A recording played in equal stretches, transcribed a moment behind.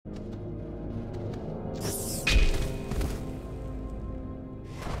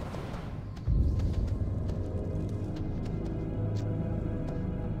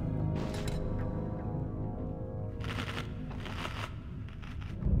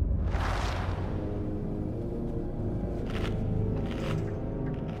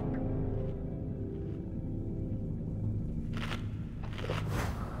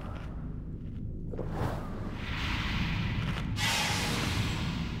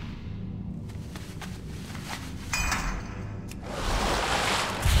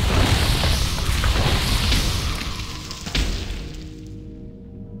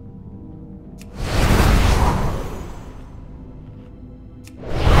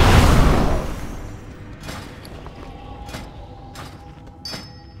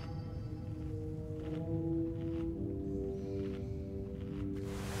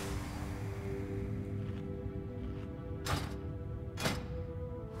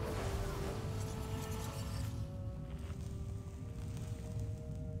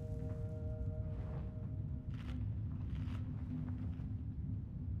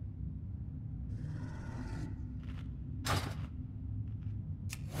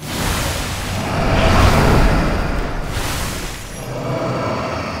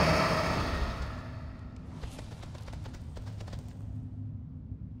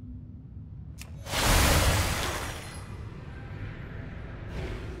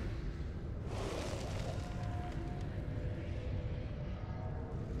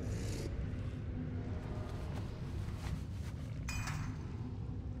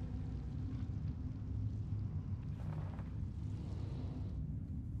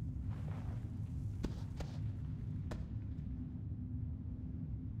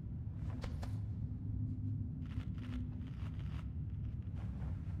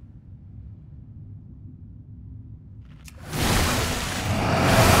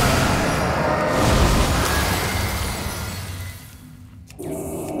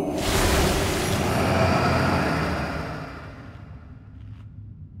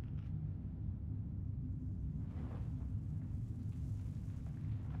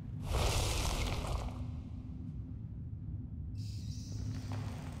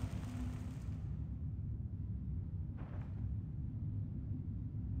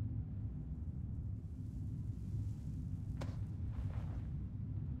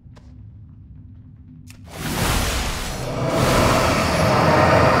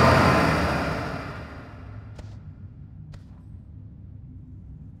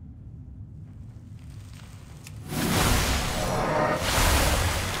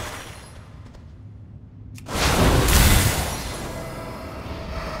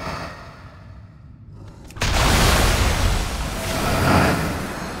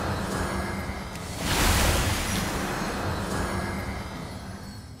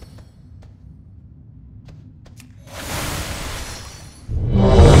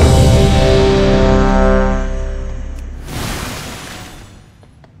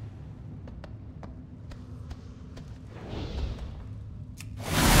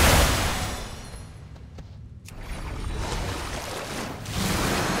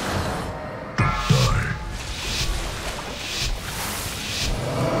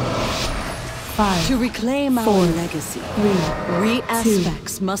To reclaim our legacy, we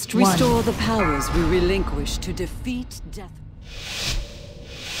Aspects must restore the powers we relinquish to defeat death.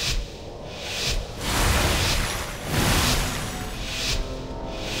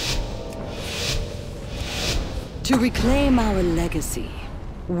 To reclaim our legacy,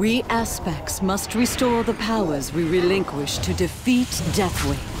 we Aspects must restore the powers we relinquish to defeat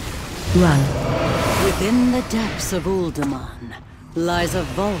Deathwing. Run. Within the depths of Uldaman lies a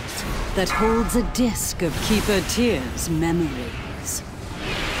vault that holds a disc of Keeper Tyr's memories.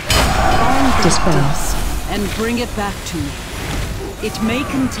 Find this disc and bring it back to me. It may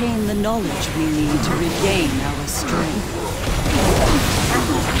contain the knowledge we need to regain our strength.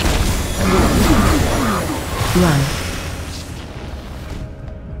 Run.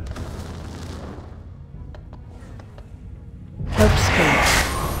 Help Spirit.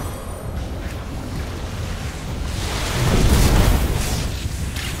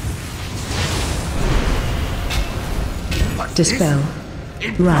 Dispel.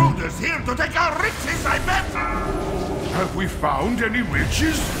 Run. Intruders here to take our riches, I bet! Have we found any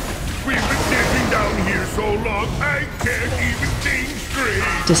riches? We've been digging down here so long, I can't even think straight.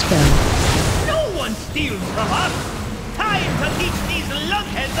 Dispel. No one steals from us! Time to teach these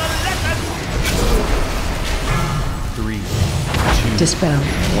lunkheads a lesson! 3, 2, Dispel.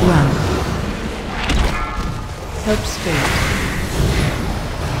 1. Run. Help Spirit.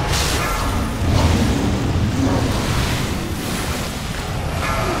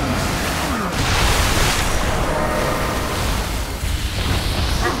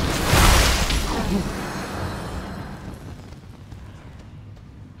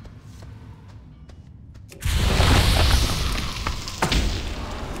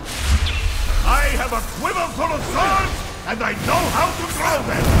 And I know how to throw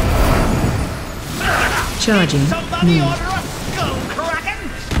them! Charging. Somebody order a skull kraken!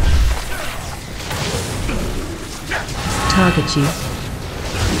 Target you.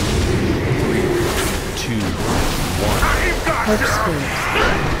 2, 1. Help Spirit.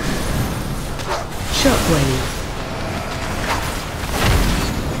 Shockwave.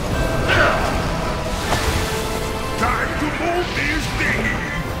 Time to move these things!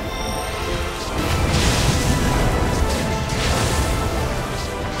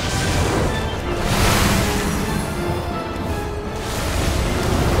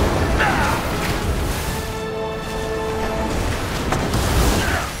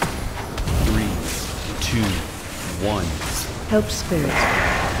 Help Spirit.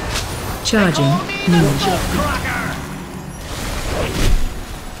 Charging. Move.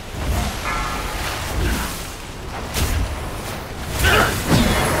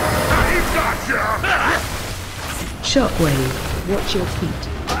 Shockwave. Watch your feet.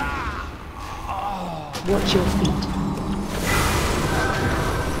 Watch your feet.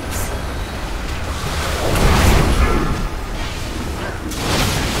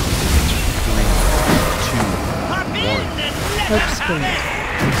 Help Spirit.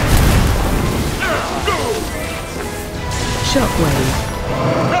 Shockwave.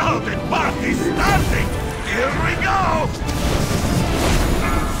 Now the party's starting! Here we go!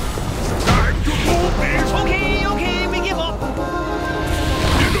 Time to move this! Okay, we give up!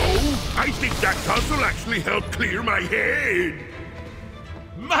 You know, I think that tussle actually helped clear my head!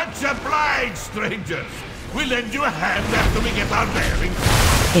 Much obliged, strangers! We'll lend you a hand after we get our bearings.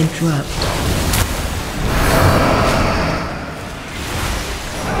 Interrupt.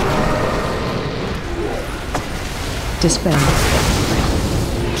 Dispel. 2,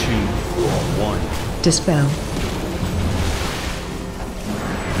 1. Dispel.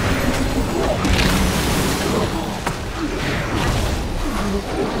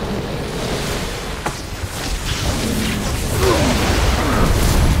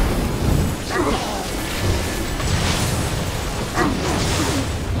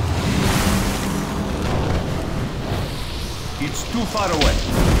 It's too far away.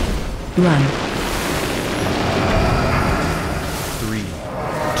 Run. 3, 2,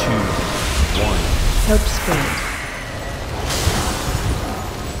 1. Help Spirit.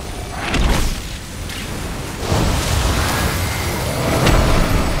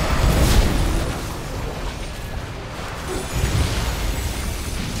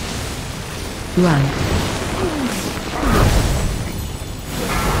 Run.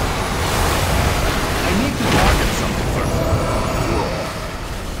 I need to target something first.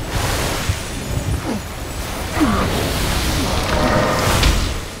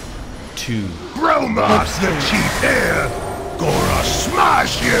 Bromas, the chief heir! Gora smash!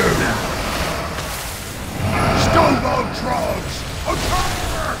 smash you! Stonebow Trogs!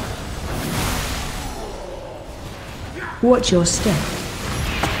 Attack! Watch your step.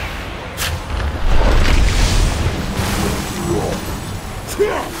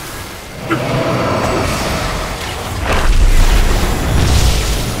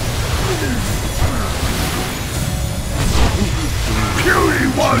 Puny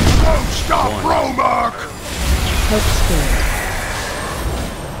ones won't stop Romark! Help spirit.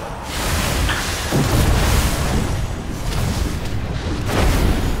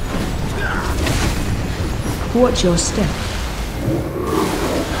 Watch your step.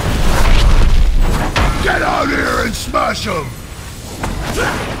 Get out here and smash them!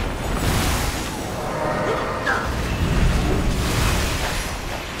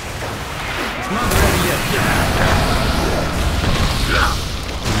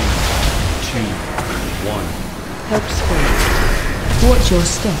 Help spirit. Watch your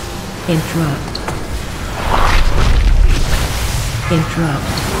step. Interrupt. Interrupt.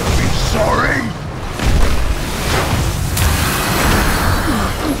 Be sorry?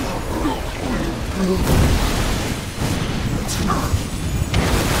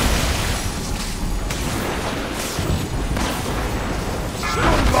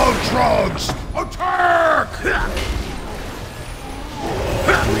 Stonebow Trogs! Attack!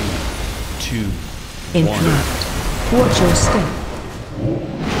 3, 2, Interrupt. Watch your step.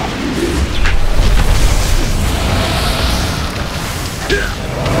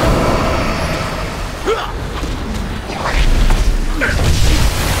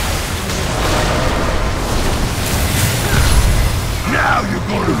 Now you're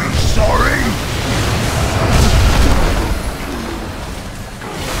going to be sorry!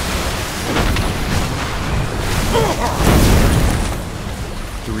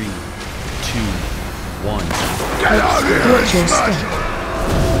 3, 2, 1. Get out here and Watch your smash step. them!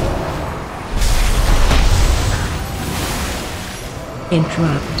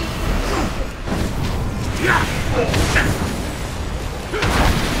 Interrupt.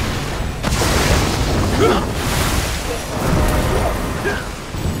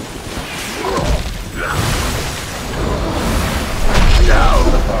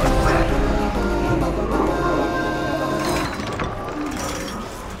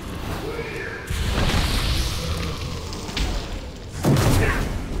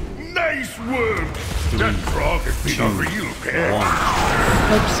 Nice work! That frog has been on real care.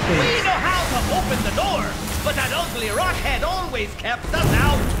 Help We spirit. know how to open the door, but that ugly rockhead always kept us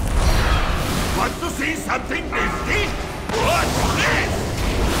out. Want to see something nifty? What's this?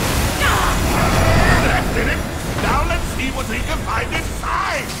 That did it! Now let's see what we can find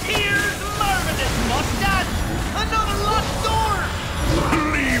inside! Here's marvelous mustache! Another locked door!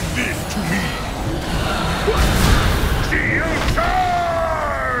 Leave this to me! Steel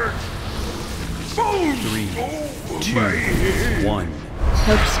charge! Boom! 3, Oh, 2, my head. 1.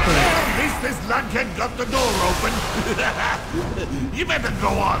 Help spirit. At least this lunkhead got the door open. You better go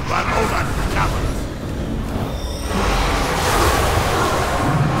on while Oldaman recovers.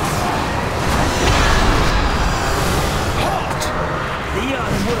 The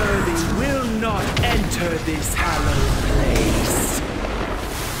unworthy will not enter this hallowed place.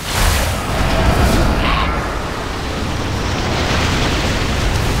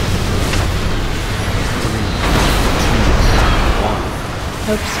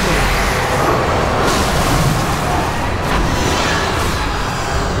 Help spirit.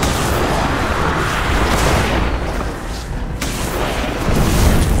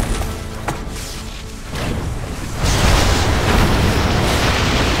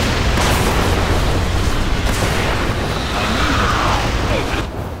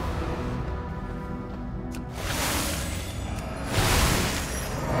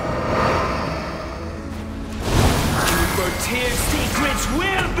 Rtx secrets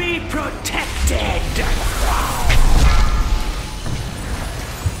will be protected.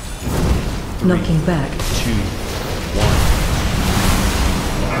 Knocking back. 2, 1.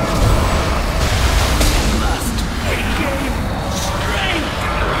 Must regain strength.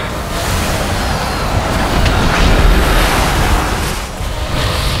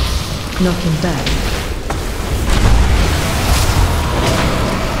 Knocking back.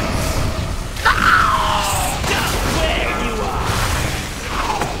 Stop where you are.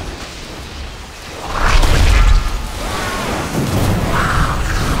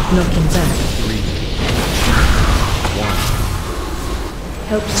 Knocking back. 3, 2, 1.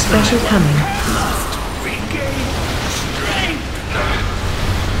 Help special coming. Must regain strength.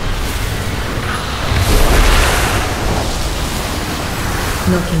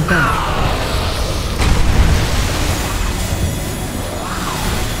 Knocking back.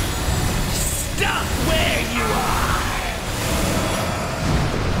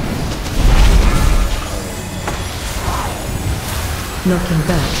 Knocking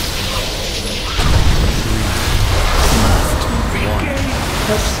back.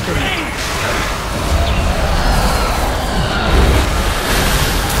 Touch spirit.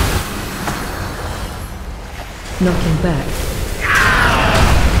 Knocking back.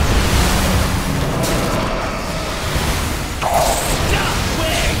 Stop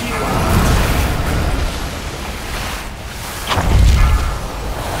where you are!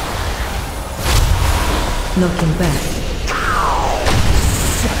 Knocking back.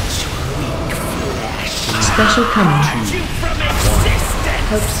 Such weak flesh! Special coming. You from existence!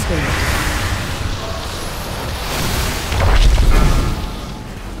 Hope spirit.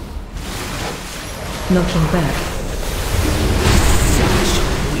 Knocking back. Such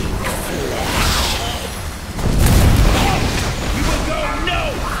weak flesh! You will go no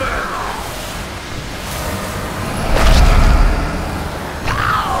further!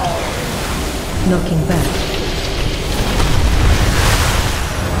 Knocking back.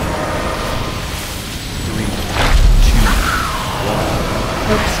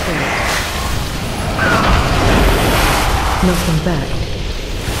 Hope spirit. Knocking back.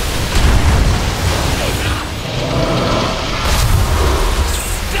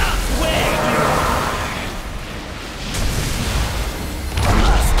 Stop where you are!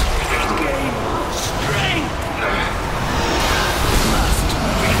 Must regain strength! Must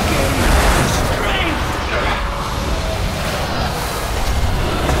regain strength!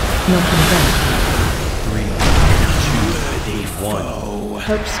 Knocking back. 3, 2, 1.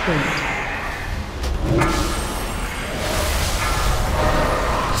 Hope spirit.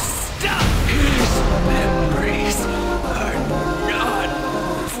 Stop! His memories are not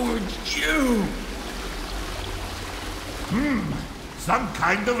for you! Some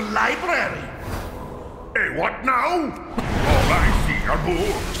kind of library. Hey, what now? All I see are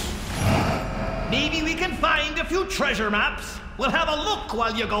books. Maybe we can find a few treasure maps. We'll have a look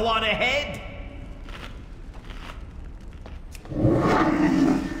while you go on ahead.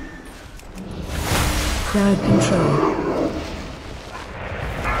 Crowd control.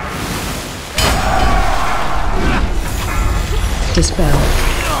 Dispel.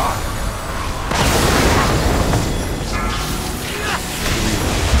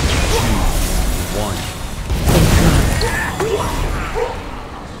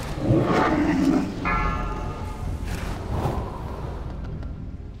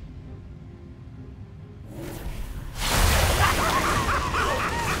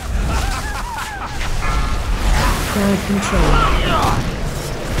 Crowd control.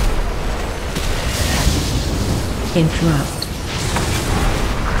 Interrupt.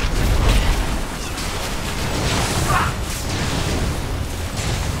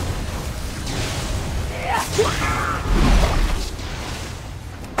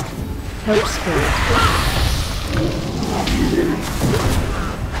 Hope spirit.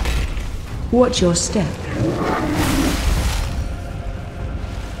 Watch your step.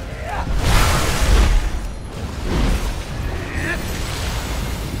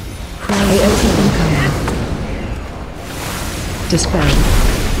 AOT incoming. Dispel.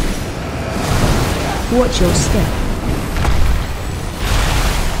 Watch your step.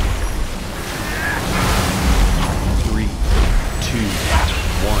 Three, two,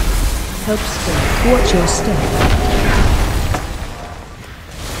 one. Help spirit. Watch your step.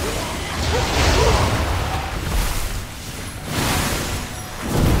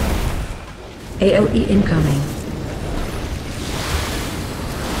 AOE incoming.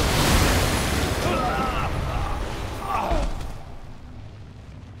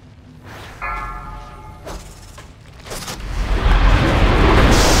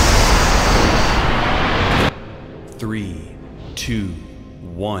 Three, two,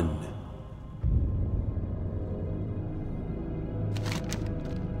 one.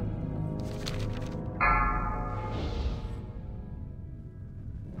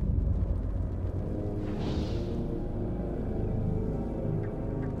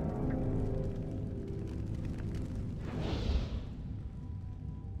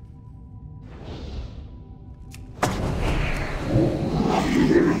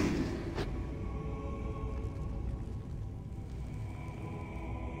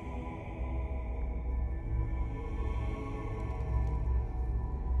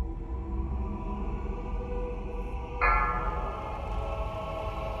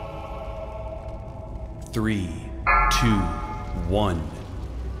 Three, two, one.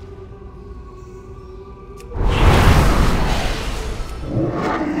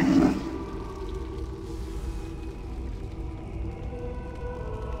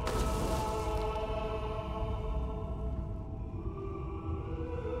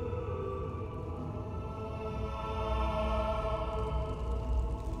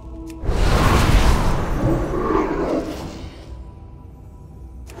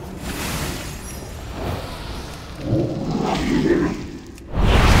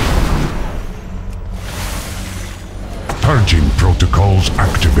 Protocols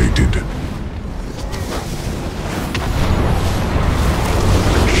activated.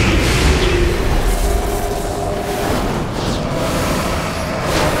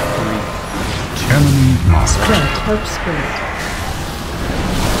 Enemy marked. Spread. Hope spirit.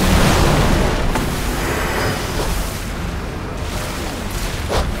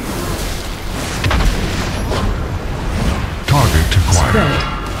 Target acquired. Spread.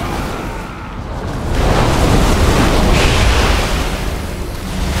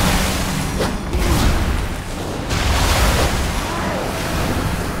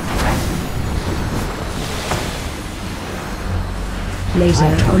 Laser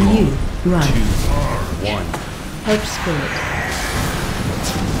on you. Run. 2, 1. Hope spirit.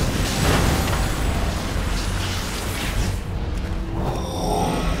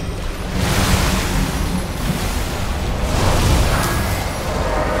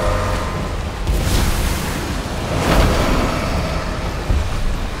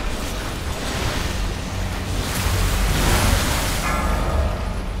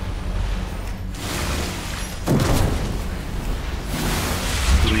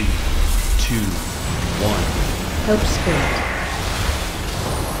 Hope spirit.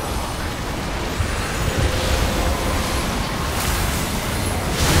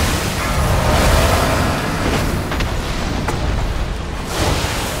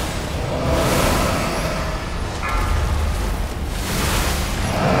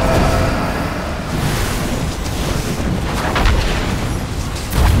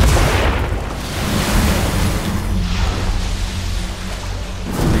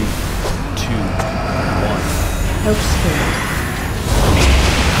 Hope spirit.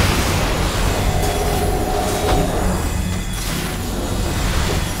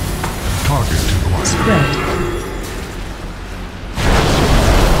 Target acquired. Spread.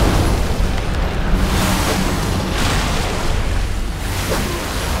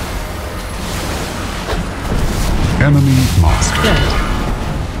 Enemy marked. Spread.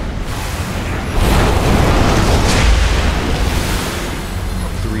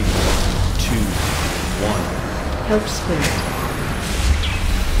 Hope spirit.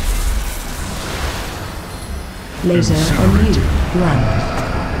 Laser on you. Run.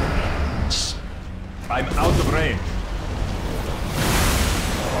 I'm out of range.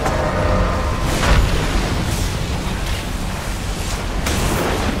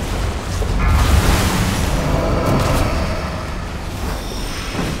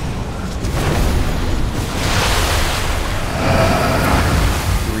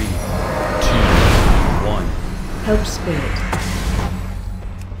 Hope spirit.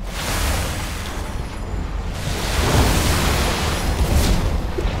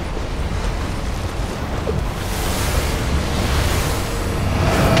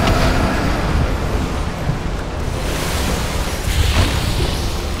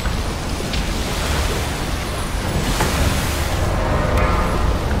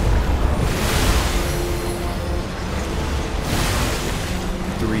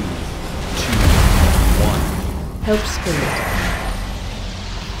 Hope spirit.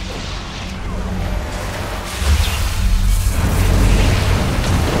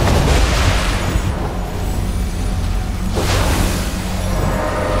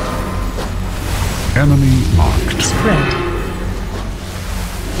 Enemy marked. Spread.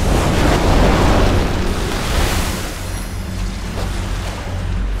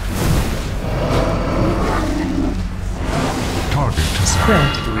 Target Spread.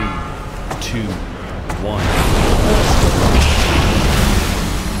 3, 2, 1.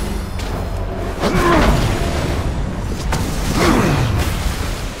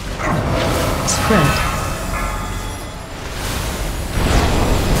 Spread.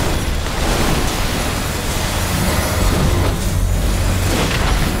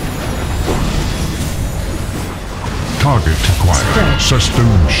 Target acquired. System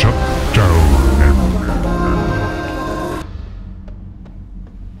shut down.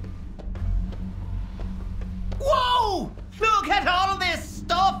 Whoa! Look at all this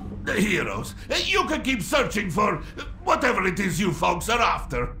stuff! The heroes, you can keep searching for whatever it is you folks are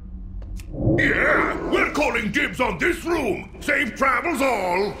after. Yeah, we're calling dibs on this room. Safe travels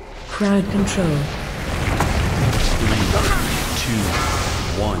all. Crowd control. 3, 2,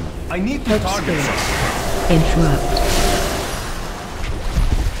 1. I need to Hope target spirit. something. Interrupt.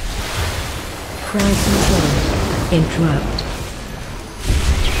 Crowd control. Interrupt.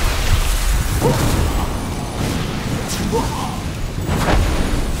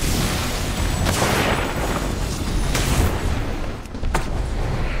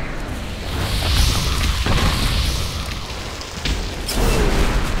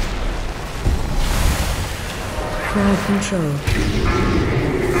 Crowd control.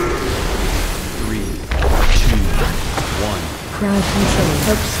 3, 2, 1. Crowd control.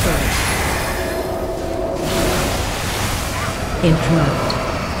 Hope spirit. Interrupt.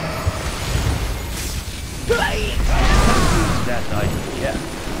 That I get.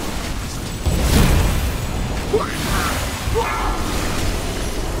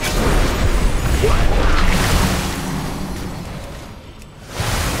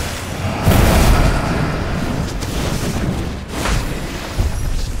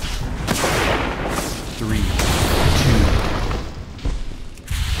 Three, 2,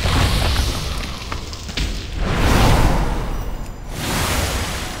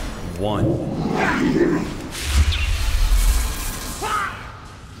 1.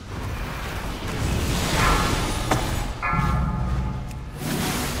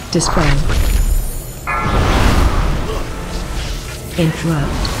 Dispel.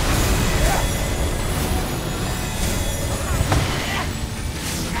 Interrupt.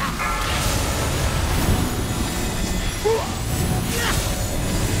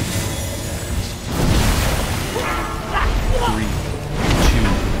 Three, 2,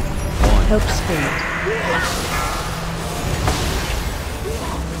 1. Hope spirit.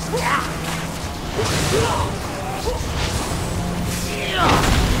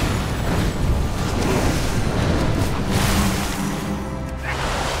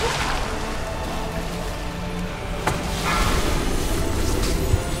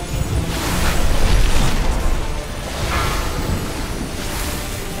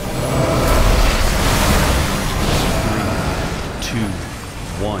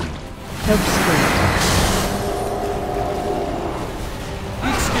 Hope spirit.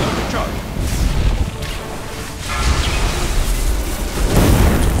 It's still the charge.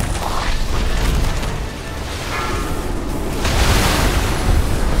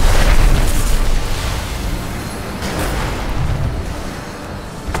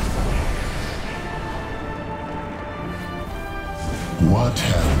 What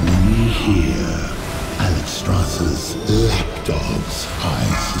have we here? Alexstrasza's lapdogs, I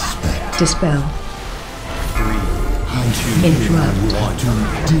suspect. Dispel. 3, I fear Interrupt. I will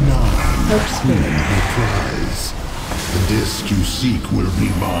have to deny Hope spirit. the prize. The disc you seek will be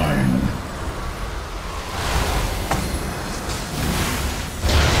mine.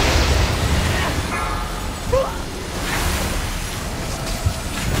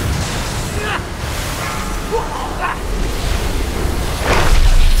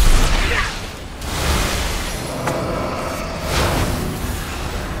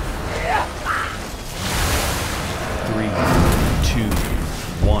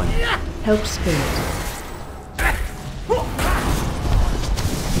 Hope spirit.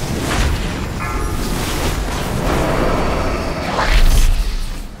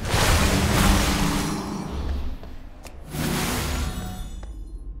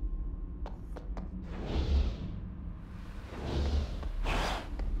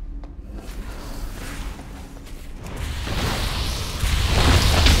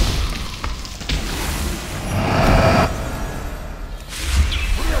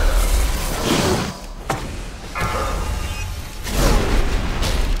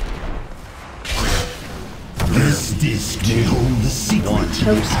 Disc may hold the secret to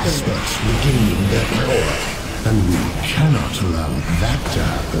the aspects regaining their power, and we cannot allow that to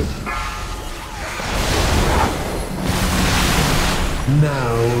happen.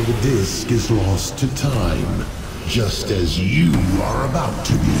 Now the disc is lost to time, just as you are about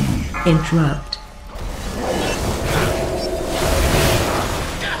to be. Interrupt.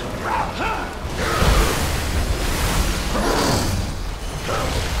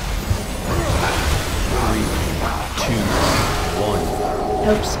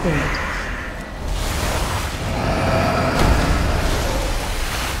 Hope spirit.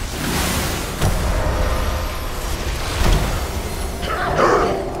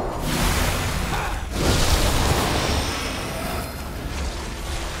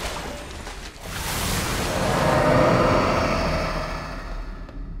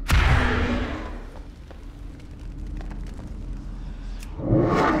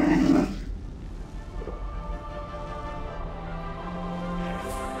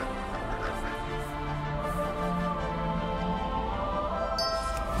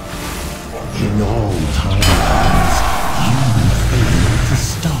 In all timelines, you failed to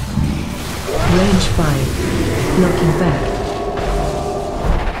stop me. Range 5. Knocking back.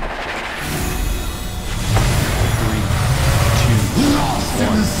 3, 2, Lost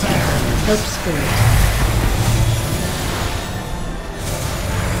in the sand. Hope spirit.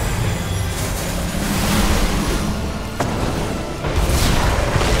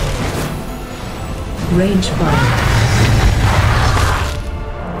 Range 5.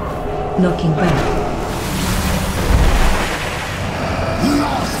 Knocking back.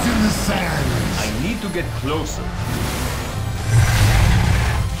 Lost in the sands. I need to get closer.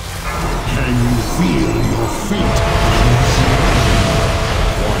 Can you feel your fate?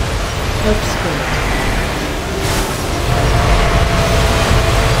 Help spirit.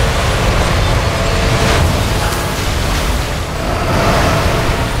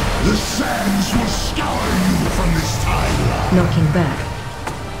 The sands will scour you from this timeline. Knocking back.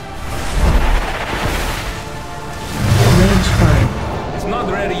 Range 5. It's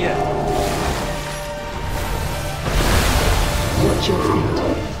not ready yet. Watch your feet.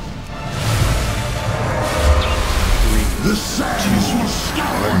 The sands will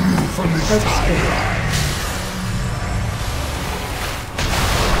scour you from this Help timeline. spirit.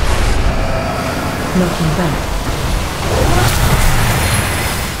 Knocking back.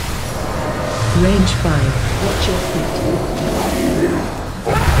 Range 5. Watch your feet.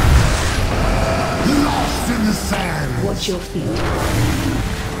 Lost in the sands. Watch your feet.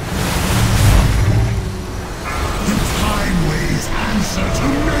 The time waves answer to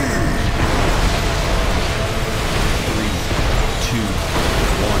me. 3, 2,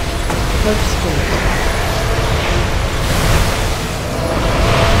 1. Help spirit.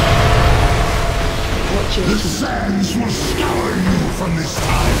 Watch your The feet. sands will scour you from this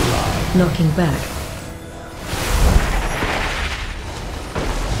timeline. Knocking back.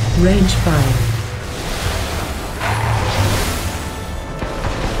 Range 5.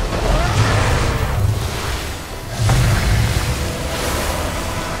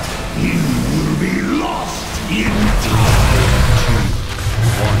 You will be lost in time. 2,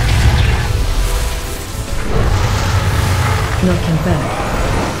 1. Knocking back.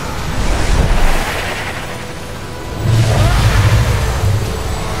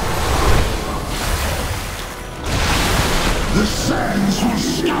 The sands will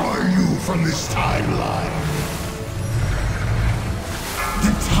scour you from this timeline.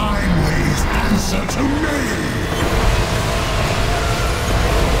 The time waves answer to me.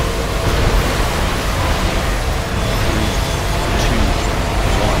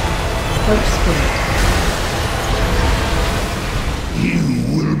 Help spirit. You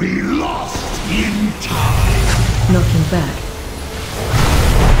will be lost in time. Knocking back.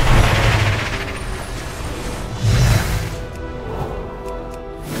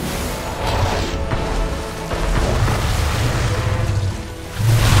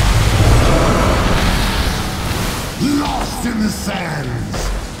 Lost in the sands.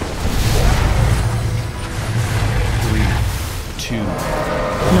 3, 2.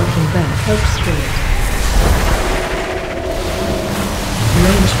 Knocking back. Help spirit.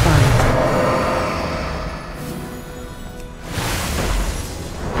 Range 5.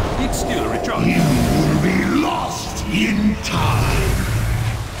 It's still recharged. You will be lost in time.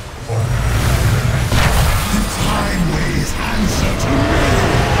 The time waves answer to me.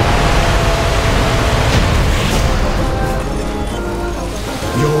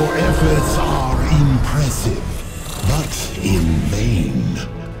 Your efforts are impressive, but in vain.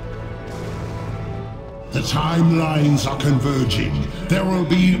 The timelines are converging. There will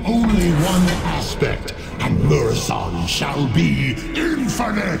be only one aspect, and Murison shall be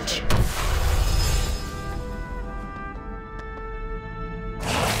infinite!